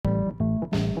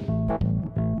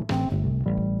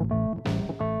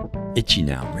itchy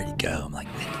now. I'm ready to go. I'm like,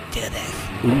 let's do this.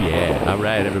 Ooh, yeah. All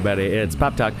right, everybody. It's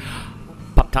Pop Talk.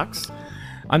 Pop Talks?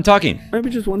 I'm talking. Maybe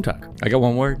just one talk. I got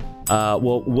one word.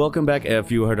 Well, welcome back.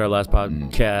 If you heard our last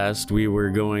podcast, we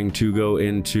were going to go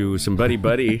into some buddy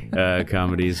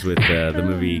comedies with the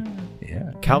movie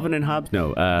Calvin and Hobbes.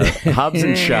 No, Hobbs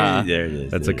and Shaw. There it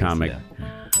is. That's a comic.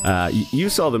 You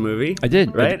saw the movie. I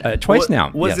did, right? Twice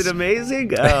now. Was yes. it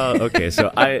amazing? Okay,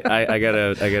 so I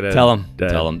gotta tell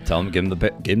him, give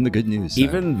him the good news.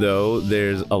 Even though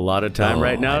there's a lot of time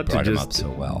right now to just so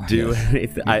well. do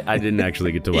anything, I didn't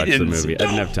actually get to watch the movie. I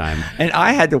didn't have time, and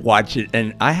I had to watch it.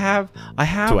 And I have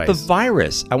Twice. the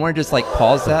virus. I want to just like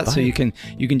pause that so you can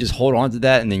just hold on to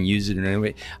that and then use it in any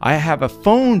way. I have a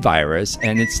phone virus,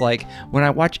 and it's like when I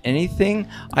watch anything,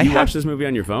 You watch this movie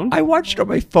on your phone? I watched it on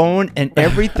my phone, and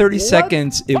every 30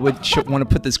 seconds it would want to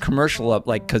put this commercial up,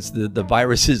 like, because the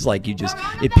virus is like it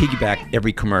piggyback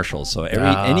every commercial. So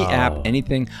any app,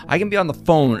 anything, I can be on the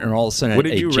phone and all of a sudden what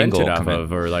did you rent it off in.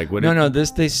 of, or like what? No,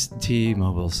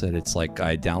 T-Mobile said it's like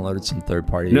I downloaded some third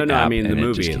party. No, app I mean the and it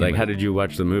movie. just Like, came how in. did you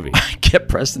watch the movie? I kept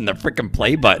pressing the freaking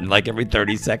play button like every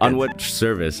 30 seconds. On what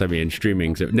service? I mean,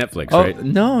 streaming. Netflix, Oh right?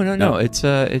 no!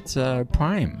 It's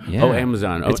Prime. Yeah. Oh,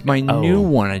 Amazon. It's my new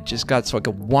one. I just got so I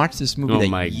could watch this movie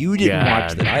that you didn't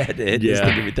watch. That I had to hit this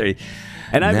to give me 30.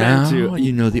 And I now meant to.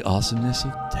 You know the awesomeness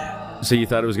of death. So you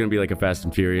thought it was going to be like a Fast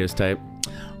and Furious type?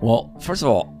 Well, first of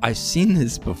all, I've seen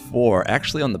this before,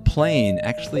 actually on the plane.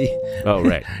 Actually. Oh,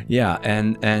 right. Yeah,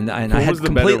 and I What had was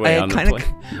the better way on the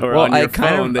plane? Or on your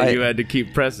phone that you had to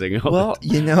keep pressing? Well,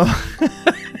 you know.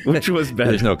 Which was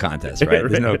better? There's no contest, right?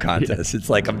 There's no contest.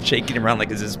 It's like I'm shaking around like,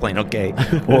 is this plane okay?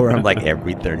 Or I'm like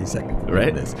every 30 seconds.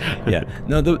 Right? This. Yeah.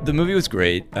 No, the movie was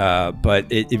great, but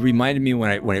it reminded me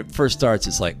when it first starts,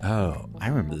 it's like, oh, I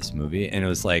remember this movie. And it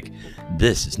was like,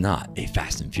 this is not a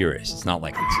Fast and Furious. It's not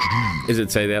like it's... Does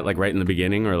it say that like right in the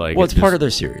beginning, or like? Well, it's part of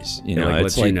their series. You know, like,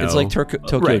 it's like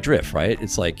Tokyo Right. Drift, right?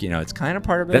 It's like, you know, it's kind of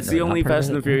part of it. That's the not only part of Fast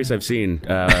and it. the Furious I've seen.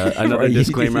 Another Right.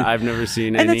 disclaimer: I've never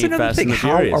seen And any that's another Fast thing. and the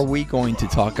How Furious. are we going to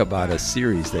talk about a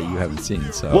series that you haven't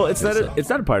seen? So Well, it's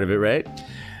not a part of it, right?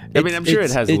 I mean, I'm sure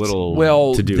it has a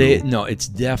little to do. No, it's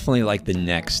definitely like the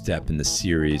next step in the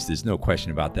series. There's no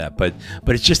question about that. But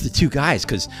it's just the two guys,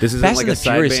 because This isn't Fast like and a the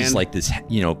Furious side is band? like this,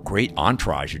 you know, great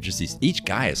entourage. Or just these, each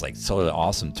guy is like so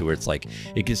awesome to where it's like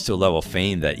it gets to a level of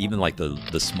fame that even like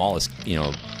the smallest, you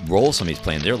know, role somebody's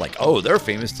playing, they're like, oh, they're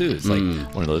famous too. It's like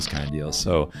one of those kind of deals.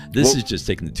 So this is just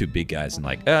taking the two big guys and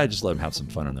like, just let them have some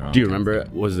fun on their own. Do you remember?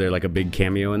 Was there like a big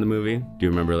cameo in the movie? Do you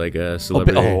remember like a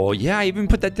celebrity? Oh yeah, I even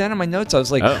put that down in my notes. I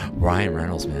was like, Ryan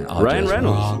Reynolds, man. Ryan Just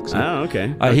Reynolds. rocks. Oh,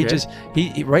 okay.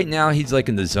 He right now he's like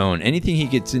in the zone. Anything he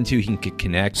gets into, he can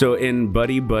connect. So in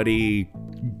buddy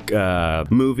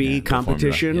movie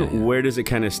competition, formula. where does it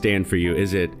kind of stand for you?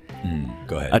 Is it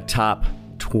Go ahead. a top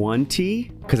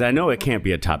 20? Because I know it can't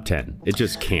be a top 10. It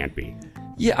just can't be.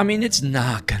 Yeah, I mean, it's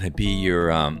not gonna be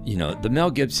your, you know, the Mel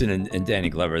Gibson and Danny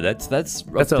Glover. That's That's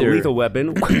a Lethal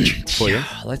Weapon for you.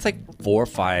 That's like 4 or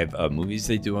 5 movies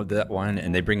they do of that one,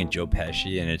 and they bring in Joe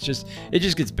Pesci, and it just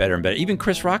gets better and better. Even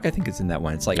Chris Rock, I think, is in that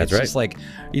one. It's like That's it's right. just like,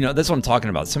 you know, that's what I'm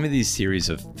talking about. Some of these series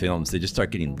of films, they just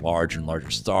start getting larger and larger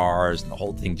stars, and the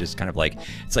whole thing just kind of like,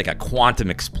 it's like a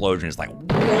quantum explosion. It's like,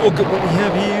 whoa, look at what we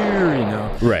have here, you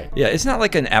know? Right. Yeah, it's not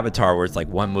like an Avatar where it's like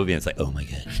one movie and it's like, oh my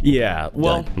god. Yeah.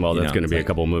 Well, Done. well, You that's know, going to it's be a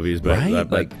like- couple movies, but Right?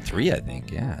 Like 3, I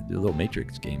think. Yeah, the little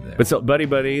Matrix game there. But so, Buddy,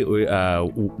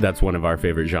 that's one of our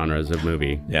favorite genres of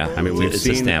movie. Yeah. I mean, we've It's a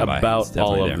seen standby. It's about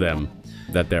definitely all of there. them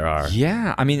that there are.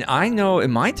 Yeah, I mean, I know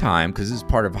in my time, because this is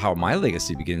part of how my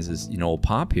legacy begins, is, you know, old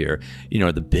Pop here, you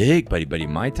know, the big buddy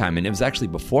in my time, and it was actually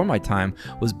before my time,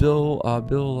 was Bing,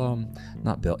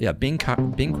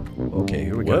 okay,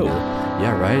 here we go. Whoa.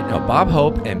 Yeah, right. No, Bob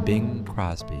Hope and Bing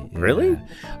Crosby. Yeah. Really?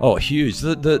 Oh, huge.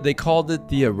 They called it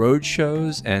the road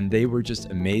shows, and they were just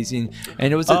amazing.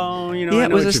 And it was You know, I it know was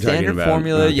what a you're talking standard about.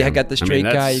 formula. Okay. You got the I straight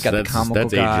mean, guy, you got the that's comical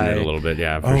That's guy. aging it a little bit,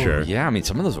 yeah, for sure. Yeah, I mean,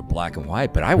 some of those were black and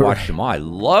white, but I watched them all. I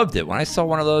loved it. When I saw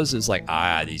one of those, it's like,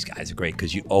 these guys are great,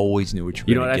 because you always knew what you were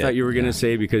You know going what to I get. thought you were going to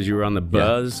say, because you were on the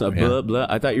buzz, blah, blah.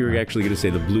 I thought you were actually going to say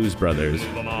the Blues Brothers,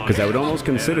 because I would almost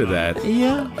consider that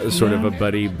sort of a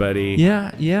buddy.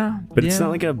 Yeah. But it's not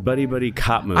like a buddy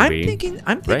cop movie.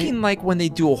 I'm thinking like when they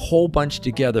do a whole bunch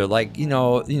together, like, you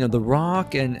know, The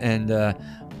Rock and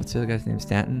what's the other guy's name?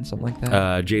 Stanton, something like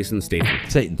that. Jason Statham.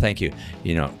 Satan, thank you.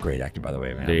 You know, great actor by the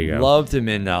way, man. There you go. Loved him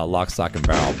in Lock, Stock, and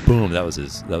Barrel. Boom, that was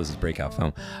his breakout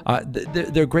film.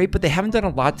 They're great, but they haven't done a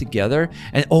lot together.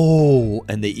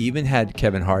 And they even had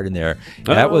Kevin Hart in there.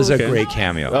 That was a great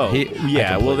cameo. Oh,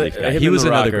 he was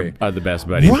another great. Are the best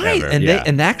buddies right, ever.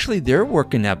 and actually they're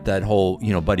working up that whole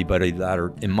buddy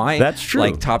ladder in my that's true.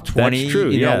 like top 20. That's true.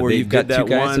 You know, where you've got two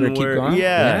guys that keep going.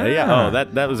 Yeah. Oh,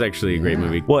 that was actually a great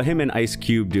movie. Well, him and Ice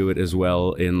Cube do it as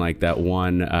well in like that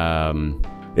one.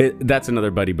 That's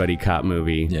another buddy cop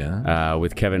movie. Yeah.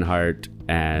 With Kevin Hart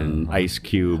and Ice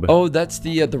Cube. Oh, that's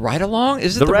the ride along.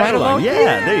 Is it the ride along?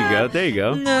 Yeah. There you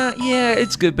go. Nah, yeah,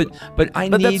 it's good, but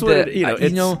need that's what that.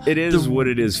 it is what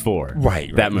it is for.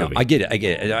 Right. That movie. No, I get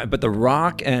it. But The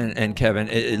Rock and Kevin,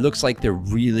 it looks like they're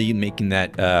really making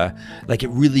that like it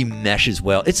really meshes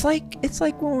well. It's like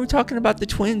when we were talking about the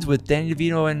twins with Danny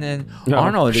DeVito and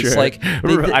Arnold. Sure. It's like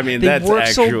that's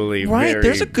actually very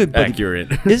there's a good buddy, accurate,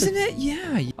 isn't it?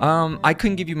 Yeah. I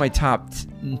couldn't give you my top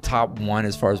one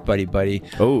as far as buddy.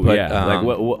 Oh, but, yeah.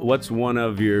 Like what's one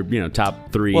of your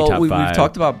top 3, well, top 5? We've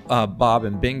talked about Bob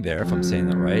and Bing there, if I'm saying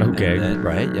that right. Okay. And then,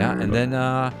 right. Yeah. And then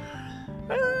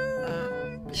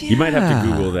you might have to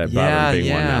Google that Bob and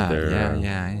Bing one out there.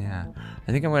 Yeah.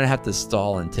 I think I'm gonna have to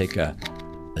stall and take a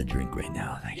drink right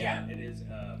now. Thank you. It is.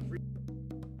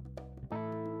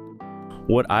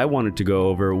 What I wanted to go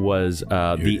over was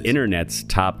the internet's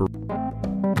top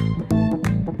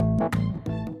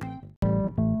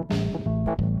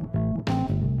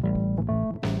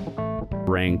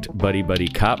ranked buddy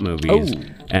cop movies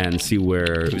and see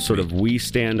where sort of we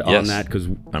stand on that, because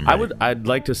I'd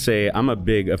like to say I'm a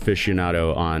big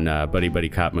aficionado on buddy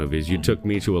cop movies. You took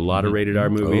me to a lot of rated R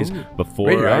movies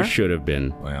before I should have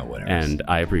been. Well, whatever. And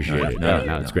I appreciate it.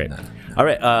 No, it's great. All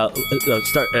right,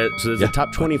 start. So there's a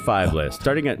top 25 list.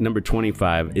 Starting at number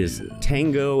 25 is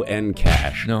Tango and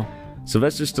Cash. No.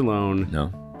 Sylvester Stallone. No.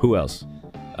 Who else?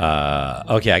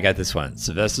 Okay, I got this one.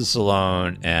 Sylvester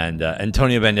Stallone and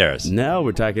Antonio Banderas. No,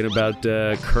 we're talking about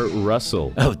Kurt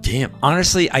Russell. Oh, damn.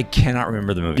 Honestly, I cannot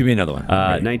remember the movie. Give me another one.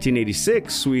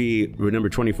 1986. Number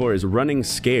 24 is Running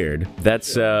Scared.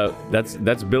 That's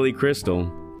Billy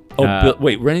Crystal. Oh,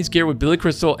 wait, Running Scared with Billy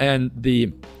Crystal and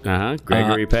the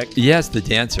Gregory Peck. Yes, the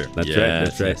dancer.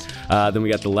 That's right. Then we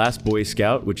got The Last Boy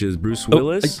Scout, which is Bruce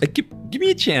Willis. Give me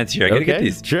a chance here. I gotta get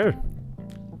these. Sure.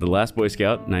 The Last Boy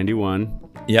Scout, 91.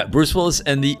 Yeah, Bruce Willis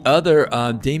and the other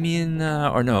Damon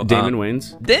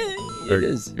Wayans. It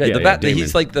is. Right,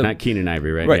 he's like the not Keenan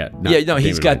Ivory, right? Yeah.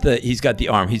 He's got the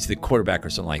arm. He's the quarterback or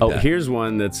something like that. Oh, here's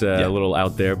one that's a little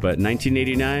out there, but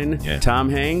 1989, Tom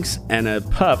Hanks and a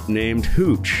pup named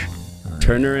Hooch.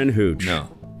 Turner and Hooch. No.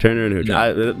 Turner and Hooch.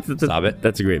 No. Stop it.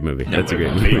 That's a great movie. That's a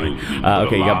great movie.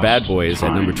 Okay, you got Bad Boys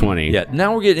at number 20. Yeah.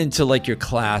 Now we're getting into like your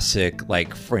classic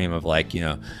like frame of like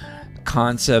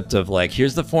concept of like,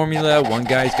 here's the formula. One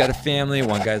guy's got a family,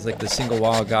 one guy's like the single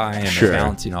wild guy, and they're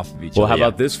balancing off of each other. Well, how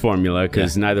about this formula?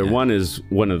 Because neither one is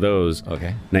one of those.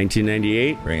 Okay.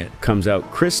 1998. Bring it. Comes out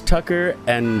Chris Tucker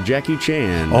and Jackie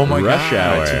Chan. Oh my Rush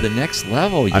Hour. To the next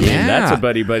level. I mean, that's a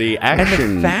buddy action.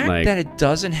 And the fact that it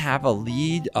doesn't have a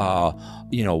lead,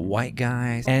 white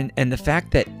guys, and the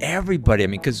fact that everybody, I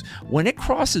mean, because when it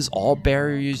crosses all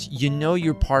barriers,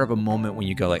 you're part of a moment when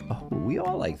you go like, oh, we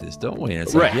all like this, don't we? And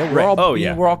it's like,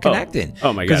 we're all connecting.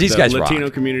 Oh my God, because these guys Latino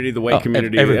rock. community, the white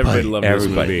community, everybody loves this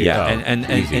movie. Yeah,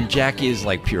 and Jackie is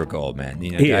like pure gold, man.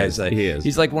 He is.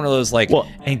 He's like one of those like,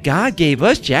 and God gave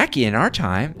us Jackie in our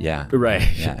time. Yeah, right.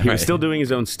 He was still doing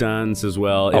his own stunts as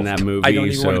well in that movie. I don't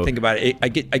even want to think about it. I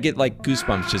get like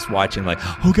goosebumps just watching. Like,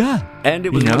 oh God. And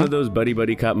it was one of those buddy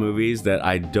cop movies that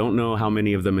I don't know how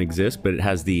many of them exist, but it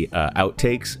has the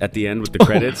outtakes at the end with the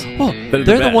credits. They're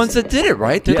the ones that did it,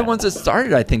 right? They're the ones that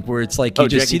started, I think, where it's like you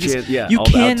just Jackie see this. Chan, you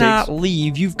cannot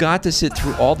leave. You've got to sit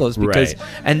through all those because,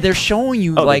 and they're showing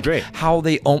you like how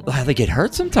they get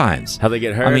hurt sometimes. How they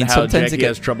get hurt. I mean, how sometimes Jackie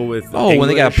has trouble with when English.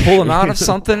 they got to pull them out of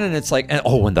something, and it's like,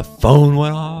 when the phone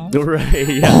went off. Right.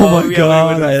 Yeah. Oh my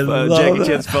God, I love Jackie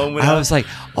Chan's phone went off. I was like,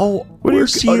 we're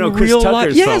seeing Chris real Tucker's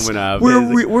life. Yes, phone went off.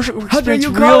 we're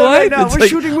experiencing real life. Right, we're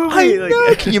shooting movie. I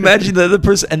know. Can you imagine the other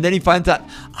person? And then he finds out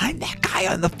I'm that guy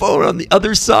on the phone on the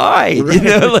other side.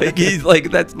 Right. He's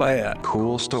like, that's my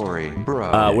cool story,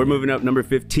 bro. We're moving up number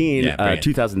 15,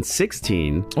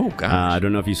 2016. Oh gosh. I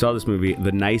don't know if you saw this movie,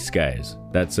 The Nice Guys.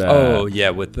 That's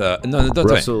with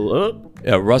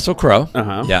Russell Crowe.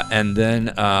 Yeah, and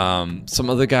then some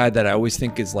other guy that I always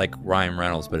think is like Ryan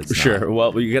Reynolds, but it's not. Sure.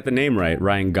 Well, you got the name right,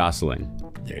 Ryan Gosling.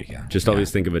 There you go. Just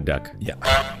always think of a duck. Yeah.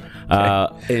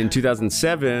 In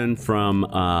 2007, from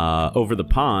Over the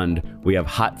Pond, we have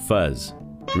Hot Fuzz.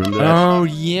 Remember that? Oh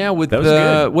yeah, with That was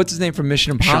good. what's his name from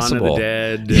Mission Shaun Impossible? of the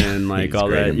Dead and like He's all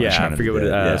great that. in Yeah, Shaun I of forget the what.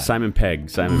 Dead, yeah. Simon Pegg.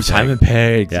 Simon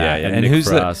Pegg. Yeah, and and Nick who's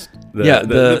Frost.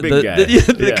 the big guy.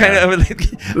 the kind of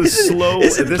The slow.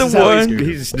 Is it This the is how one?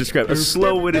 he's described a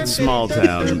slow-witted small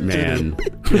town man.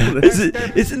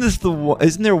 Isn't this the one?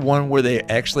 Isn't there one where they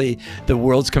actually the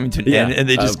world's coming to an Yeah, end and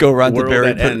they just go around the World very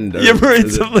at End, or yeah, right,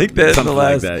 is it something like that. something in the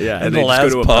like last, that, yeah. in And the they just go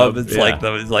last to a pub, pub, it's yeah.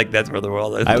 like that's where the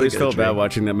world is. I always Like, felt it's bad right.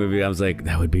 watching that movie. I was like,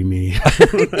 that would be me.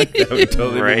 That would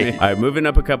totally be Right. me. All right, moving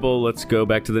up a couple. Let's go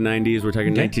back to the 90s. We're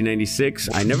talking 1996.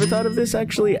 I never thought of this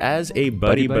actually as a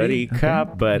buddy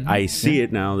cop, but I see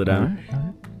it now that I'm.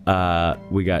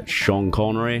 We got Sean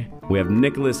Connery. We have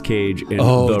Nicolas Cage in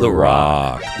The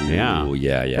Rock. Yeah. Ooh,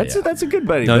 yeah. That's a good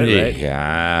buddy, No, right?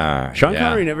 yeah. Sean yeah.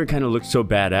 Connery never kind of looked so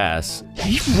badass.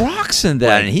 He rocks in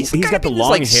that, and he's got the in his, long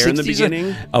like, hair in the 60s.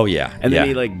 beginning. Oh yeah, And yeah. then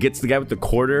he like gets the guy with the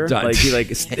quarter. Done. Like he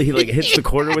hits the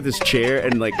quarter with his chair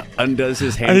and like undoes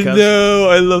his I handcuffs. know,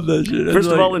 I love that shit. First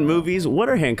of all, in movies, what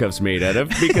are handcuffs made out of?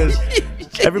 Because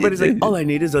everybody's like, all I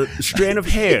need is a strand of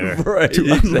hair right, to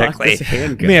unlock exactly. this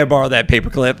handcuff. May I borrow that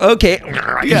paperclip? Okay,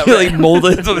 Yeah, you like mold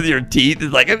it with your teeth.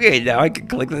 It's like, okay, now I can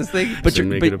click this thing. But So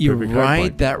make it a you're perfect hard right.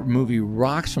 point. That movie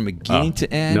rocks from beginning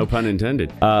to end. No pun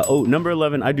intended. Number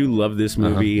 11. I do love this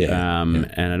movie, and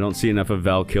I don't see enough of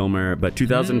Val Kilmer. But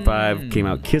 2005 came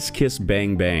out Kiss Kiss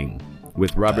Bang Bang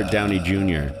with Robert Downey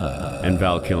Jr. and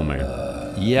Val Kilmer.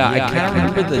 Yeah, I kind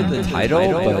of remember the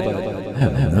title, but I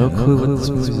have no clue what this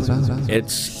movie was about.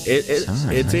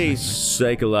 It's a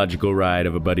psychological ride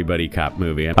of a buddy cop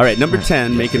movie. All right, number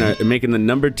 10, making the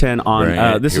number 10 on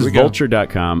Right, this here is we go.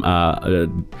 vulture.com.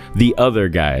 The Other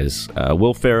Guys,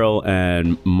 Will Ferrell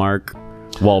and Mark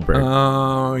Wahlberg.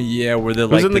 Oh yeah, where they're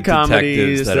like in the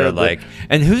comedies, detectives that are the- like,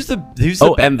 and who's the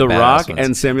And The badass Rock ones?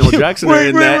 and Samuel Jackson are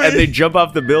in that, and they jump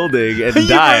off the building and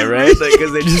die, right?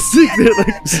 Because they just think they're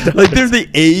like stuck. like they're the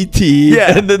A-team,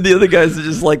 Yeah. and then the other guys are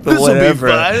just like the This'll be whatever.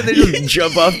 fine, and they just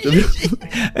jump off the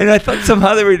building. And I thought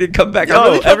somehow they were going to come back. I Oh,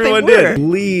 really thought everyone they did. were.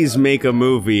 Please make a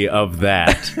movie of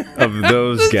that, of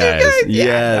those Those two guys. guys? Yeah,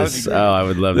 that would be Yes. great. Oh, I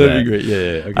would love That'd that. be great. Yeah.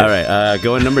 Okay. All right,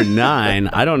 going number 9.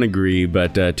 I don't agree,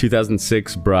 but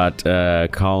 2006 brought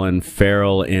Colin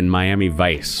Farrell in Miami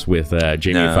Vice with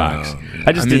Jamie Foxx.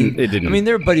 I just didn't. It didn't. I mean,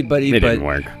 they're buddy, It but didn't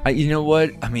work. You know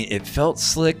what? I mean, it felt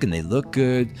slick and they look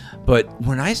good. But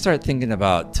when I start thinking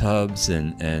about Tubbs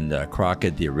and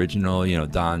Crockett, the original,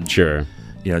 Don, Sure.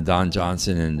 Don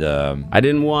Johnson and. I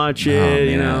didn't watch it. Oh,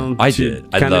 you man. know, I did.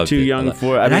 I Kind of loved too it. young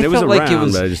for it. I And mean, it was felt around, like it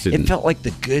was. but I just didn't. It felt like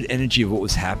the good energy of what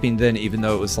was happening then, even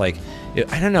though it was like,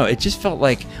 I don't know. It just felt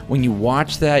like when you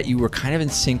watched that, you were kind of in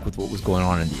sync with what was going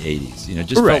on in the '80s. It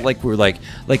just Right. felt like we were like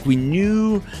we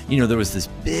knew. There was this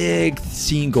big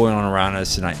scene going on around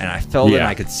us, and I felt it. And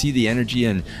I could see the energy,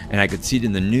 and I could see it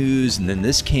in the news. And then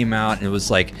this came out, and it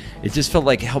was like it just felt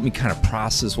like it helped me kind of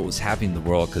process what was happening in the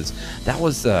world, because that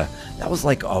was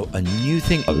like a new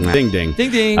thing. Ding ding.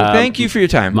 Ding ding. Thank you for your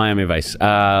time. Miami Vice.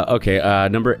 Okay,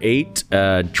 number 8,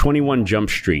 21 Jump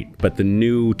Street, but the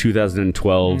new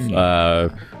 2012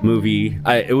 movie.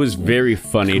 It was very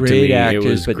funny to Great me. actors, It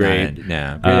was but great. great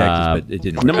actors, but it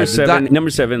didn't work. Number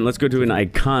seven. Let's go to an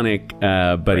iconic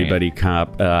buddy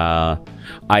cop.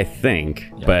 I think,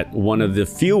 but one of the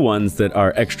few ones that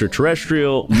are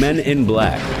extraterrestrial. Men in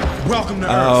Black. Welcome to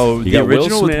Earth. Oh, You the got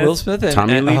original with Will Smith and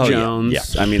Tommy Lee oh, yeah, Jones.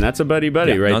 yeah. I mean, that's a buddy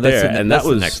Yeah, right no, that's there, the- and that's that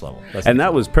the was next level. That's and the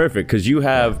that was perfect because you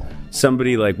have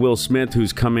somebody like Will Smith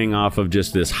who's coming off of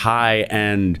just this high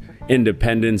end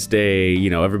Independence Day.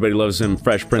 Everybody loves him.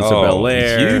 Fresh Prince of Oh, Bel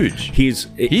Air. he's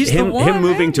He's the him. one, Him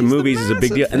moving man. to He's the movies is a big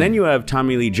massive deal. And then thing. you have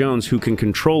Tommy Lee Jones who can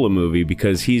control a movie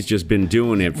because he's just been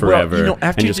doing it forever Well,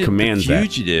 after and just you did commands The that.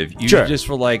 Fugitive, you Sure. just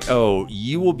were like, oh,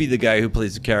 you will be the guy who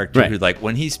plays the character Right. who, like,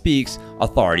 when he speaks,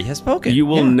 authority has spoken. You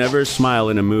will Yeah. never smile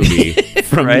in a movie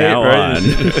from Right, now right.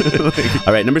 on.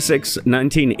 All right, number 6,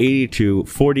 1982,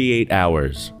 48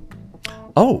 Hours.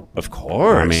 Oh, of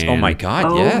course. I mean- oh my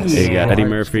God, yes. You got Eddie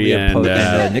Murphy Yeah,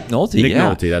 and Nick Nolte. Nick yeah.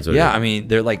 Nolte, that's what it Yeah, is. I mean,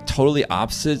 they're like totally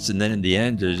opposites, and then in the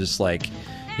end, they're just like,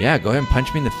 yeah, go ahead and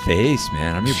punch me in the face,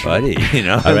 man. I'm your buddy.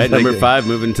 All right, Like, number 5,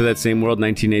 moving to that same world,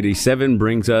 1987,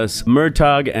 brings us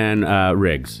Murtaugh and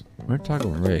Riggs. We're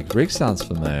talking Riggs. Riggs sounds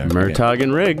familiar. Murtaugh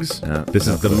and Riggs. Yeah, This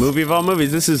is the movie of all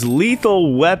movies. This is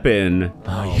Lethal Weapon.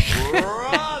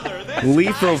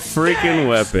 Lethal freaking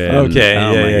Weapon. Okay,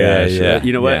 Oh yeah, my yeah, gosh. yeah,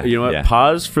 You know what? yeah, You know what? yeah.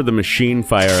 Pause for the machine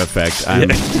fire effect.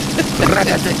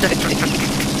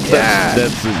 Yeah.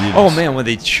 That's Oh man, when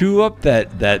they chew up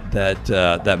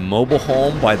that mobile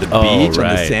home by the beach on the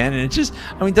right. sand, and it just,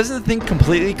 I mean, doesn't the thing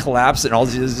completely collapse and all it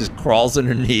does is just crawls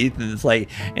underneath, and it's like,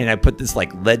 and I put this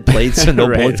like lead plate so no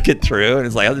Right. bullets get through, and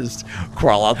it's like I'll just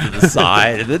crawl out to the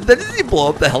side, and then does he blow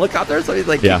up the helicopter? So he's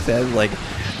like, Yeah. kicks head, like,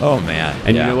 oh man.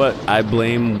 And yeah. you know what? I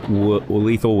blame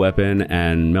Lethal Weapon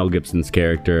and Mel Gibson's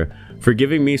character for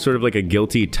giving me sort of like a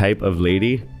guilty type of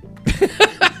lady.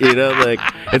 You know, like,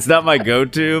 it's not my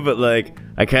go-to, but like,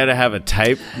 I kind of have a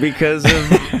type because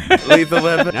of Lethal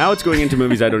Weapon. Now it's going into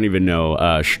movies I don't even know.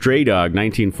 Stray Dog,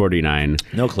 1949.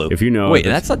 No clue. If you know. Wait,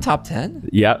 that's a top 10?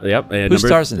 Yep. And Who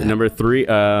stars in that? Number 3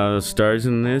 stars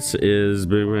in this is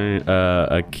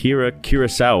Akira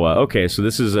Kurosawa. Okay, so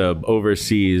this is a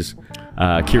overseas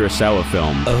Kurosawa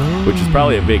film, which is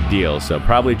probably a big deal. So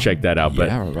probably check that out. But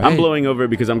Yeah, right. I'm blowing over it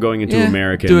because I'm going into Yeah,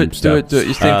 American do it, stuff. do it.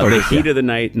 You stay The focused, Heat yeah. of the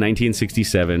Night,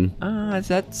 1967. Is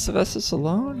that Sylvester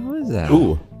Stallone? Who is that?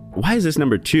 Ooh. Why is this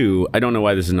number 2? I don't know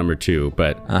why this is number 2,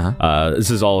 but this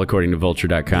is all according to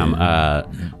Vulture.com.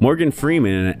 Morgan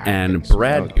Freeman and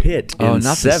Brad Pitt in Oh,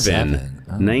 not the 7, Seven.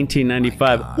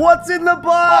 1995. What's in the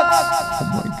box?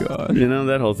 Oh my god. You know,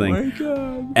 that whole thing. Oh my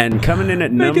god. And coming in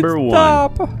at Make it number 1.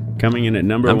 stop. Coming in at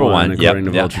number Number one, one, according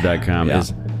yep, to yep. Vulture.com, Yeah.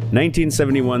 is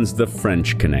 1971's The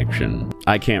French Connection.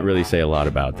 I can't really say a lot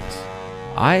about this.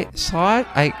 I saw it.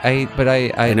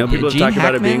 I know people have Gene talked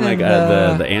about it being Hackman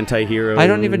like and, the anti-hero. I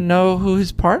don't even know who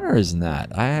his partner is in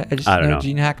that. I just I don't know.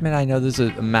 Gene Hackman. I know there's a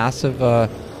massive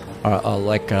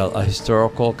like a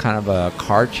historical kind of a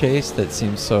car chase that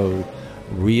seems so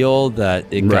real that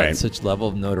it got Right. such level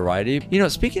of notoriety. You know,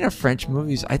 speaking of French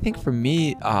movies, I think for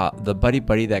me, the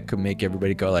buddy that could make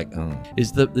everybody go like,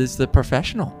 is the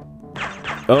Professional.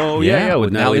 Oh yeah,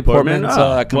 with Natalie Portman.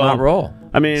 Come on, roll.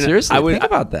 I mean, Seriously, I would think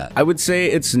about that. I would say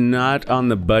it's not on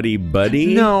the buddy.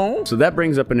 No. So that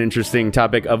brings up an interesting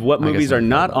topic of what movies I are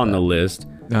not forgot on about the that. list.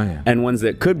 Oh yeah. And ones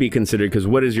that could be considered, because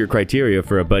what is your criteria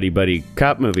for a buddy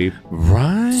cop movie?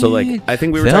 Right. So, like, I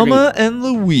think we were Thelma and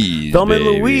Louise. Thelma and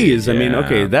baby. Louise. I mean, Yeah.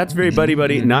 okay, that's very buddy,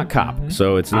 not cop.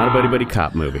 So it's not a buddy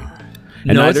cop movie.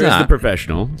 And No, it's neither is The not.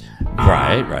 Professional.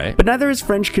 Right. But neither is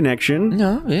French Connection.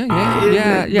 No,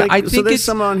 yeah. like, I so think there's it's.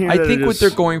 some on here I that think are what they're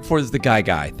just- going for is the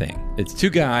guy thing. It's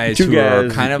two guys Two who are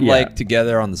guys, kind of yeah. like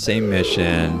together on the same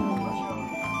mission.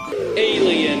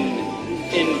 Alien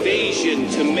invasion,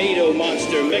 tomato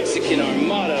monster, Mexican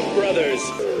armada brothers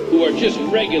who are just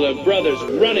regular brothers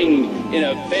running in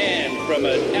a van from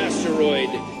an asteroid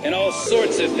and all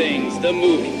sorts of things. The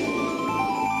movie.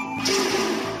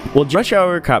 Well, Rush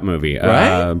Hour cop movie.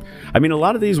 Right? I mean, a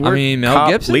lot of these were Mel cop,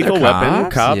 Gibson, Lethal they're Weapon,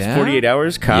 cops, cops, yeah. 48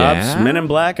 Hours, cops, Yeah. Men in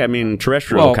Black. I mean,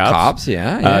 terrestrial Well, cops. cops,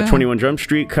 yeah. 21 Jump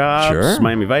Street cops, Sure.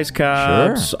 Miami Vice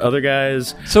cops, other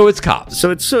guys. So it's cops.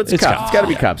 So it's cops. It's got to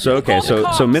be cops. So okay, so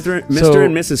Mr. So-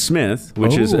 and Mrs. Smith,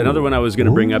 which is another one I was going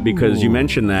to bring up because you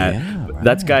mentioned that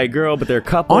that's guy girl, but they're a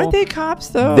couple. Aren't they cops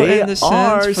though? They in the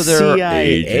are sense for their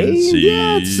CIA. agencies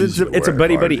Yeah, it's a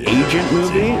buddy agent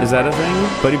movie. Is that a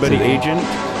thing? Buddy agent.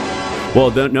 Well,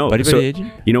 no. Buddy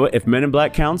agent? You know what? If Men in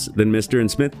Black counts, then Mr.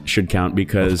 and Smith should count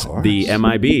because Of course. the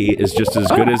MIB is just as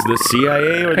good as the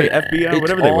CIA or the FBI or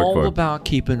whatever they work It's all for. about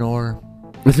keeping order,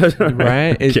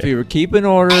 right? If Okay. you were keeping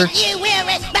order.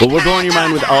 Well, we're blowing your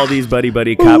mind with all these buddy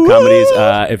cop comedies.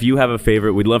 If you have a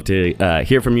favorite, we'd love to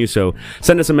hear from you. So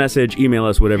send us a message, email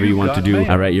us, whatever you want to do.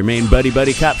 All right, your main buddy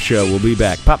cop show. We'll be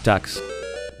back. Pop Talks.